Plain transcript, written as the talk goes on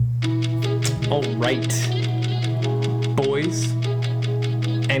All right, boys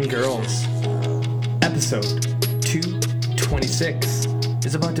and girls, episode 226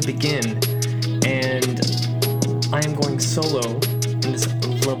 is about to begin, and I am going solo in this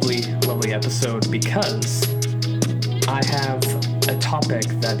lovely, lovely episode because I have a topic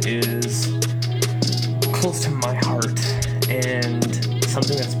that is close to my heart and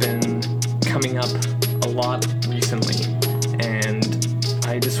something that's been coming up a lot recently, and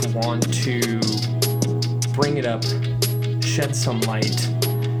I just want to bring it up, shed some light,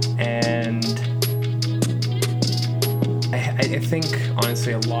 and I think,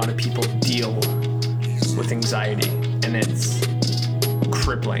 honestly, a lot of people deal with anxiety, and it's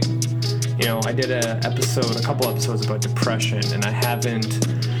crippling. You know, I did a couple episodes about depression, and I haven't,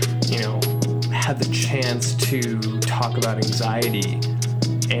 had the chance to talk about anxiety,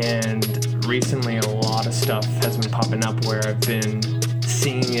 and recently a lot of stuff has been popping up where I've been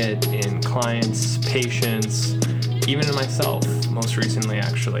seeing it in clients, patients, even in myself, most recently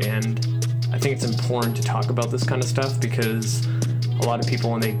actually. And I think it's important to talk about this kind of stuff because a lot of people,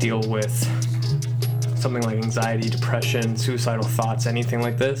 when they deal with something like anxiety, depression, suicidal thoughts, anything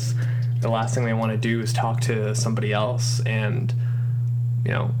like this, the last thing they want to do is talk to somebody else. And,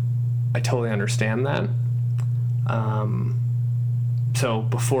 I totally understand that. So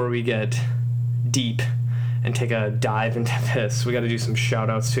before we get deep and take a dive into this, we got to do some shout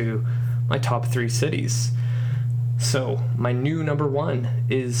outs to my top 3 cities. So my new number 1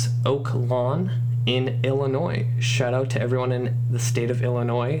 is Oak Lawn in Illinois. Shout out to everyone in the state of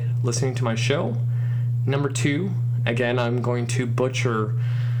Illinois listening to my show. Number 2, again, I'm going to butcher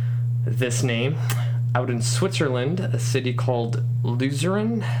this name. Out in Switzerland, a city called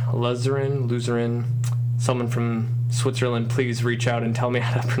Luzern. Someone from Switzerland, please reach out and tell me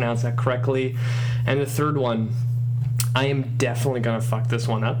how to pronounce that correctly. And the third one, I am definitely gonna fuck this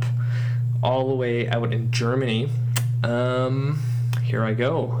one up. All the way out in Germany. Here I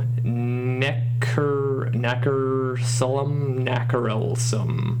go.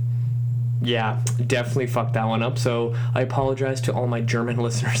 Neckarsulm. Yeah, definitely fucked that one up. So I apologize to all my German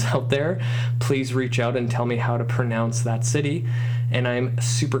listeners out there. Please reach out and tell me how to pronounce that city. And I'm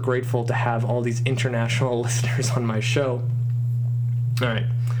super grateful to have all these international listeners on my show. All right,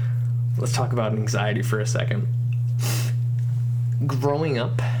 let's talk about anxiety for a second. Growing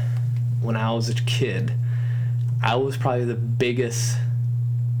up, when I was a kid, I was probably the biggest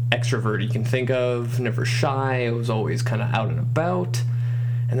extrovert you can think of. Never shy. I was always kind of out and about.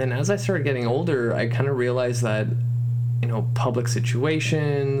 And then as I started getting older, I kind of realized that, public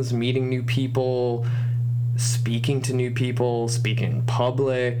situations, meeting new people, speaking to new people, speaking in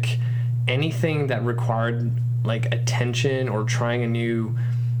public, anything that required like attention or trying a new,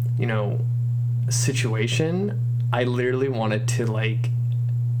 situation, I literally wanted to like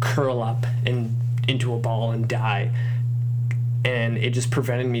curl up and into a ball and die. And it just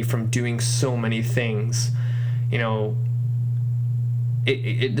prevented me from doing so many things.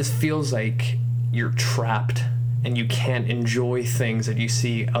 It just feels like you're trapped and you can't enjoy things that you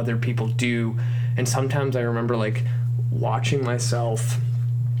see other people do. And sometimes I remember like watching myself,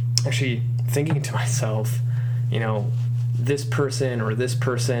 actually thinking to myself, this person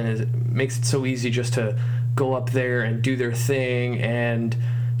makes it so easy just to go up there and do their thing and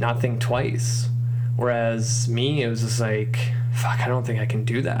not think twice. Whereas me, it was just like, fuck, I don't think I can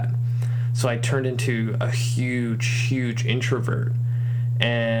do that. So I turned into a huge, huge introvert.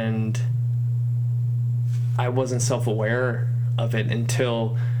 And I wasn't self-aware of it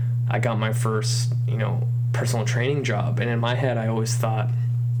until I got my first, personal training job. And in my head, I always thought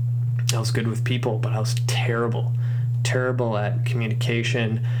I was good with people, but I was terrible at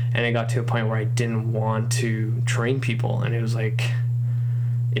communication. And it got to a point where I didn't want to train people. And it was like,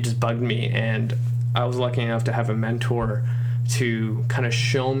 it just bugged me. And I was lucky enough to have a mentor to kind of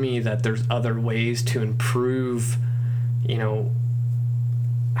show me that there's other ways to improve,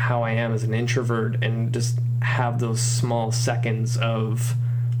 how I am as an introvert, and just have those small seconds of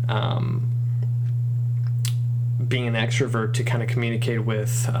being an extrovert to kind of communicate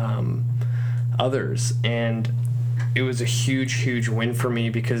with others. And it was a huge, huge win for me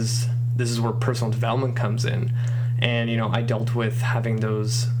because this is where personal development comes in. And, I dealt with having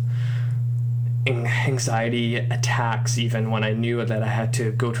those anxiety attacks even when I knew that I had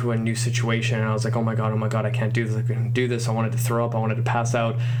to go to a new situation, and I was like, oh my god, I can't do this, I wanted to throw up, I wanted to pass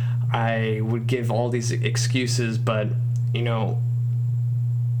out. I would give all these excuses, but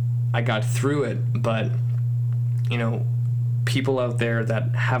I got through it. But people out there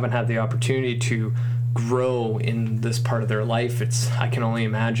that haven't had the opportunity to grow in this part of their life, I can only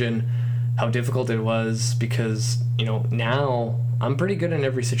imagine how difficult it was, because now I'm pretty good in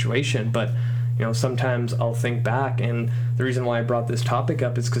every situation, but sometimes I'll think back, and the reason why I brought this topic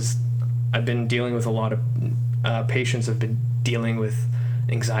up is because I've been dealing with a lot of patients have been dealing with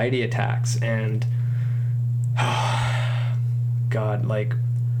anxiety attacks, and God, like,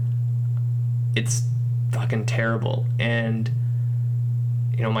 it's fucking terrible. And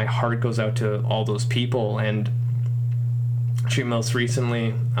my heart goes out to all those people. And actually, most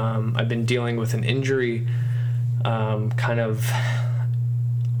recently, I've been dealing with an injury kind of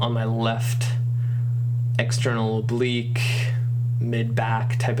on my left external oblique,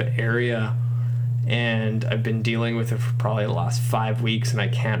 mid-back type of area, and I've been dealing with it for probably the last 5 weeks, and I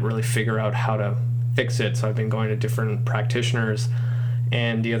can't really figure out how to fix it. So I've been going to different practitioners,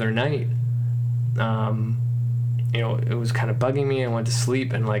 and the other night, it was kind of bugging me. I went to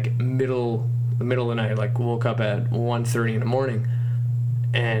sleep, and like the middle of the night, like woke up at 1:30 in the morning,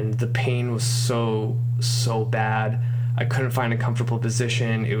 and the pain was so bad. I couldn't find a comfortable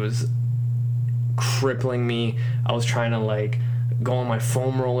position. It was crippling me. I was trying to like go on my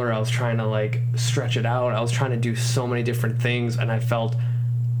foam roller. I was trying to like stretch it out. I was trying to do so many different things, and I felt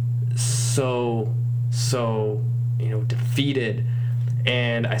so defeated.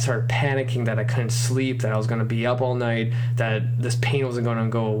 And I started panicking that I couldn't sleep, that I was going to be up all night, that this pain wasn't going to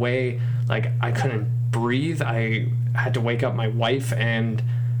go away. Like, I couldn't breathe. I had to wake up my wife, and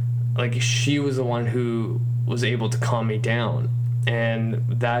like she was the one who was able to calm me down. And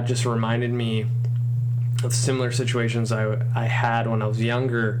that just reminded me of similar situations I had when I was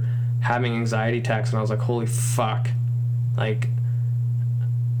younger, having anxiety attacks, and I was like, holy fuck, like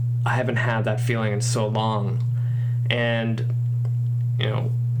I haven't had that feeling in so long. And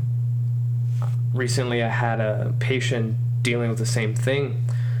recently I had a patient dealing with the same thing,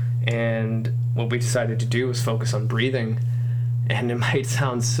 and what we decided to do was focus on breathing. And it might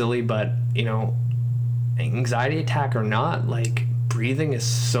sound silly, but anxiety attack or not, like, breathing is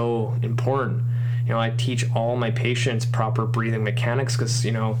so important. I teach all my patients proper breathing mechanics because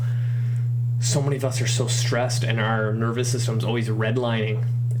so many of us are so stressed, and our nervous system's always redlining,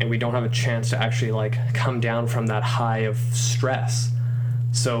 and we don't have a chance to actually like come down from that high of stress.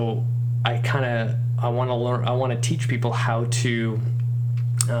 So I want to teach people how to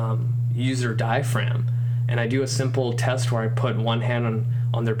use their diaphragm. And I do a simple test where I put one hand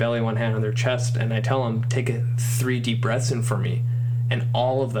on their belly, one hand on their chest, and I tell them, take 3 deep breaths in for me. And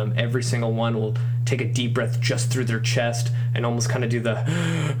all of them, every single one, will take a deep breath just through their chest and almost kind of do the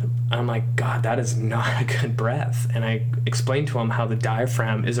I'm like, God, that is not a good breath. And I explain to them how the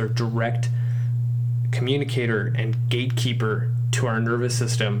diaphragm is our direct communicator and gatekeeper to our nervous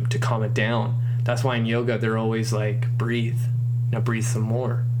system to calm it down. That's why in yoga they're always like, breathe, now breathe some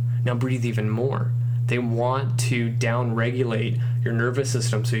more, now breathe even more. They want to down regulate your nervous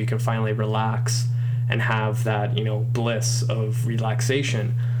system so you can finally relax and have that bliss of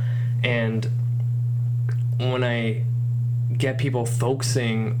relaxation. And when I get people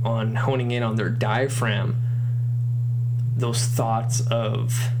focusing on honing in on their diaphragm, those thoughts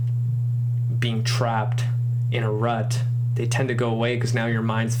of being trapped in a rut, they tend to go away because now your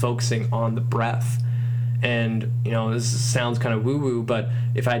mind's focusing on the breath. And this sounds kind of woo-woo, but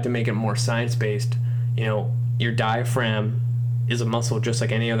if I had to make it more science-based, your diaphragm is a muscle just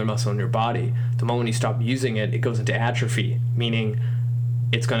like any other muscle in your body. The moment you stop using it, it goes into atrophy, meaning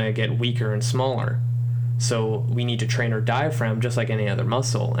it's going to get weaker and smaller. So we need to train our diaphragm just like any other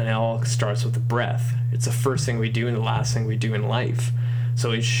muscle, and it all starts with the breath. It's the first thing we do and the last thing we do in life.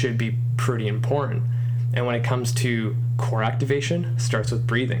 So it should be pretty important. And when it comes to core activation, starts with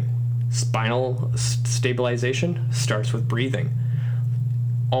breathing. Spinal stabilization starts with breathing.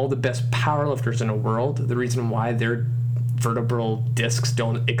 All the best powerlifters in the world, the reason why their vertebral discs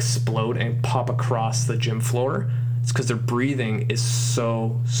don't explode and pop across the gym floor, is because their breathing is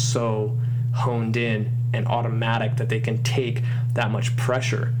so honed in and automatic that they can take that much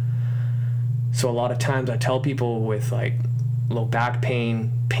pressure. So a lot of times I tell people with like low back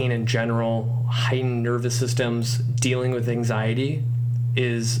pain in general, heightened nervous systems, dealing with anxiety,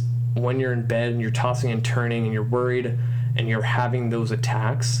 is when you're in bed and you're tossing and turning and you're worried and you're having those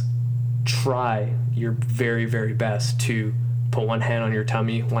attacks, try your very, very best to put one hand on your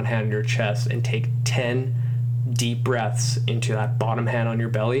tummy, one hand on your chest, and take 10 deep breaths into that bottom hand on your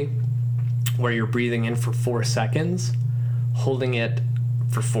belly, where you're breathing in for 4 seconds, holding it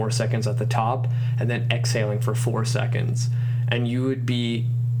for 4 seconds at the top, and then exhaling for 4 seconds. And you would be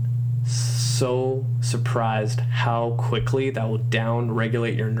so surprised how quickly that will down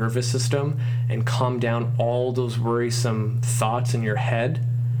regulate your nervous system and calm down all those worrisome thoughts in your head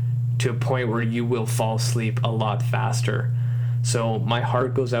to a point where you will fall asleep a lot faster. So my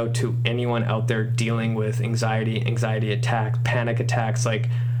heart goes out to anyone out there dealing with anxiety attack, panic attacks. Like,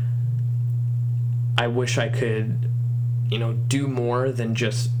 I wish I could, do more than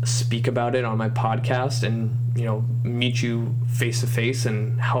just speak about it on my podcast and, meet you face to face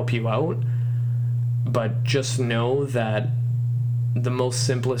and help you out. But just know that the most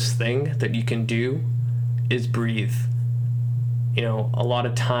simplest thing that you can do is breathe. A lot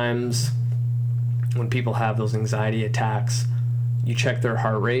of times when people have those anxiety attacks, you check their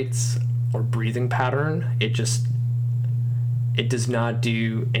heart rates or breathing pattern, it does not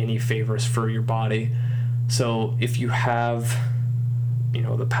do any favors for your body. So if you have,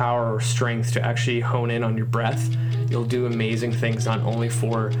 the power or strength to actually hone in on your breath, you'll do amazing things, not only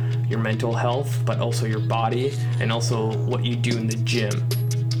for your mental health, but also your body and also what you do in the gym.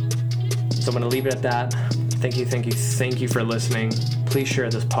 So I'm going to leave it at that. Thank you for listening. Please share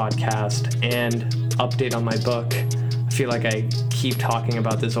this podcast and update on my book. I feel like I keep talking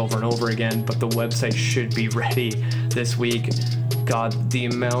about this over and over again, but the website should be ready this week. God, the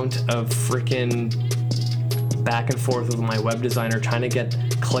amount of freaking back and forth with my web designer trying to get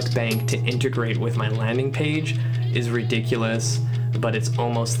ClickBank to integrate with my landing page is ridiculous, but it's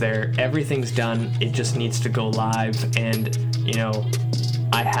almost there. Everything's done. It just needs to go live, and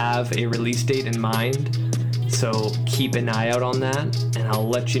I have a release date in mind, so keep an eye out on that, and I'll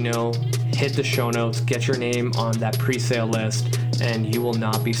let you know. Hit the show notes, get your name on that pre-sale list, and you will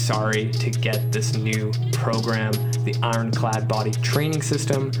not be sorry to get this new program, the Ironclad Body Training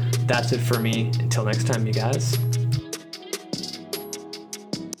System. That's it for me. Until next time, you guys.